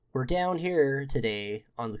we're down here today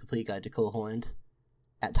on the Complete Guide to Koholint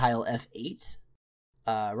at tile F8.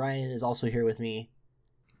 Ryan is also here with me.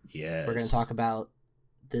 Yes. We're going to talk about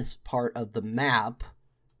this part of the map,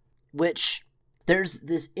 which there's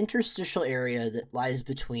this interstitial area that lies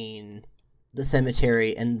between the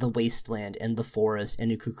cemetery and the wasteland and the forest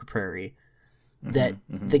and Koholint Prairie that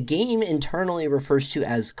the game internally refers to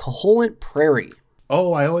as Koholint Prairie.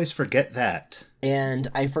 Oh, I always forget that. And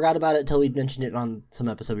I forgot about it until we mentioned it on some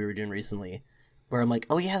episode we were doing recently, where I'm like,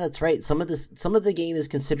 oh yeah, that's right. Some of the game is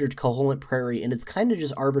considered Koholint Prairie, and it's kind of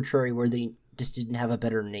just arbitrary where they just didn't have a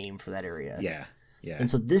better name for that area. Yeah. And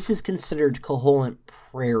so this is considered Koholint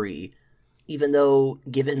Prairie, even though,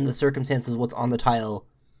 given the circumstances of what's on the tile,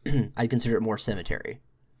 I'd consider it more cemetery.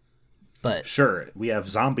 But sure, we have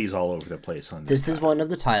zombies all over the place on this. This is one of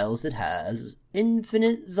the tiles that has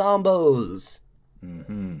infinite zombos.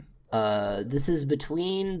 This is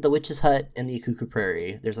between the Witch's Hut and the Koholint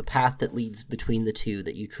Prairie. There's a path that leads between the two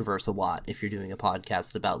that you traverse a lot if you're doing a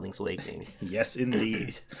podcast about Link's Awakening. Yes,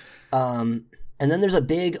 indeed. And then there's a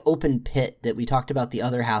big open pit that we talked about the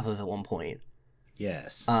other half of at one point.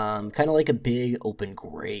 Yes. Kind of like a big open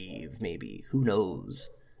grave, maybe. Who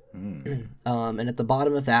knows? And at the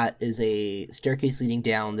bottom of that is a staircase leading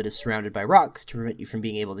down that is surrounded by rocks to prevent you from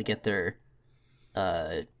being able to get there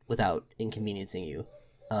without inconveniencing you.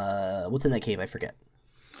 What's in that cave? I forget.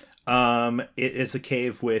 It is a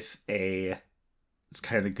cave with it's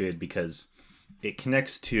kind of good because it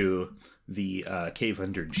connects to the cave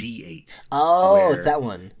under G8. Oh, it's that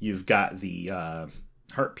one. You've got the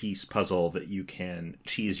heart piece puzzle that you can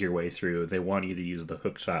cheese your way through. They want you to use the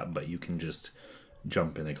hook shot, but you can just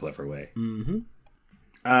jump in a clever way.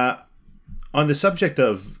 On the subject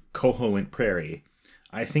of Koholint Prairie,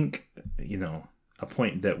 I think, a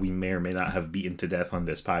point that we may or may not have beaten to death on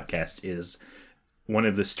this podcast is one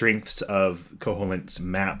of the strengths of Koholint's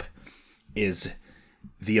map is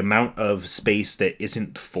the amount of space that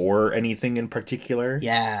isn't for anything in particular.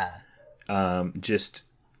 Yeah. Just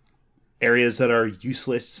areas that are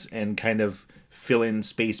useless and kind of fill in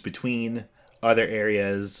space between other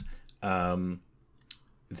areas that,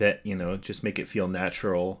 just make it feel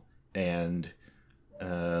natural, and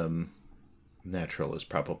natural is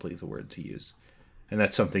probably the word to use. And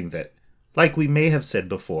that's something that, like we may have said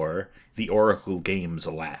before, the Oracle games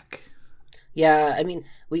lack. Yeah, I mean,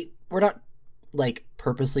 we're not,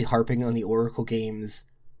 purposely harping on the Oracle games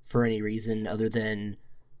for any reason other than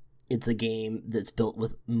it's a game that's built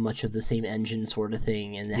with much of the same engine sort of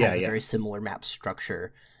thing, and it has a very similar map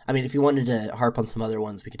structure. I mean, if you wanted to harp on some other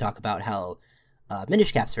ones, we could talk about how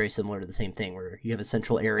Minish Cap's very similar to the same thing, where you have a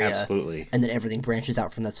central area, absolutely, and then everything branches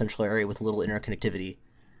out from that central area with a little interconnectivity.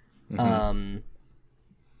 What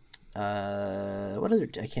other?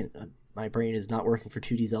 I can't. My brain is not working for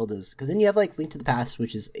 2D Zeldas, because then you have Link to the Past,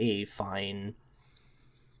 which is a fine.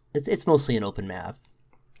 It's mostly an open map,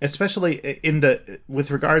 especially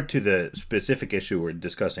with regard to the specific issue we're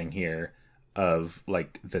discussing here of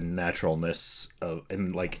the naturalness of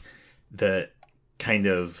and the kind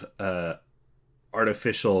of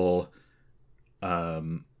artificial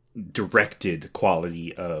directed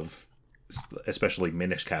quality of especially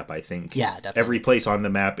Minish Cap. I think definitely. Every place on the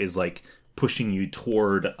map is pushing you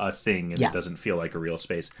toward a thing, and it doesn't feel like a real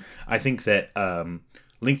space. I think that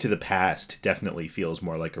Link to the Past definitely feels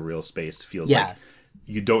more like a real space. Feels like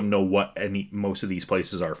you don't know what most of these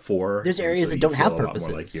places are for. There's areas that don't have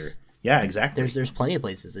purposes. Yeah, exactly. There's plenty of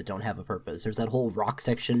places that don't have a purpose. There's that whole rock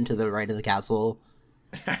section to the right of the castle.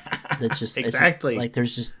 That's just exactly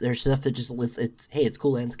there's stuff that just it's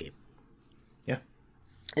cool landscape. Yeah,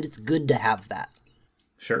 and it's good to have that.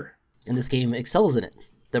 Sure. And this game excels in it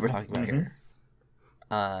that we're talking about here.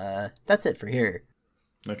 That's it for here.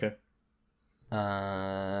 Okay.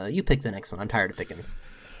 You pick the next one. I'm tired of picking.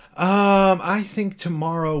 I think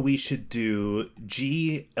tomorrow we should do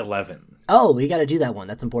G11. Oh, we got to do that one.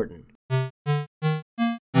 That's important.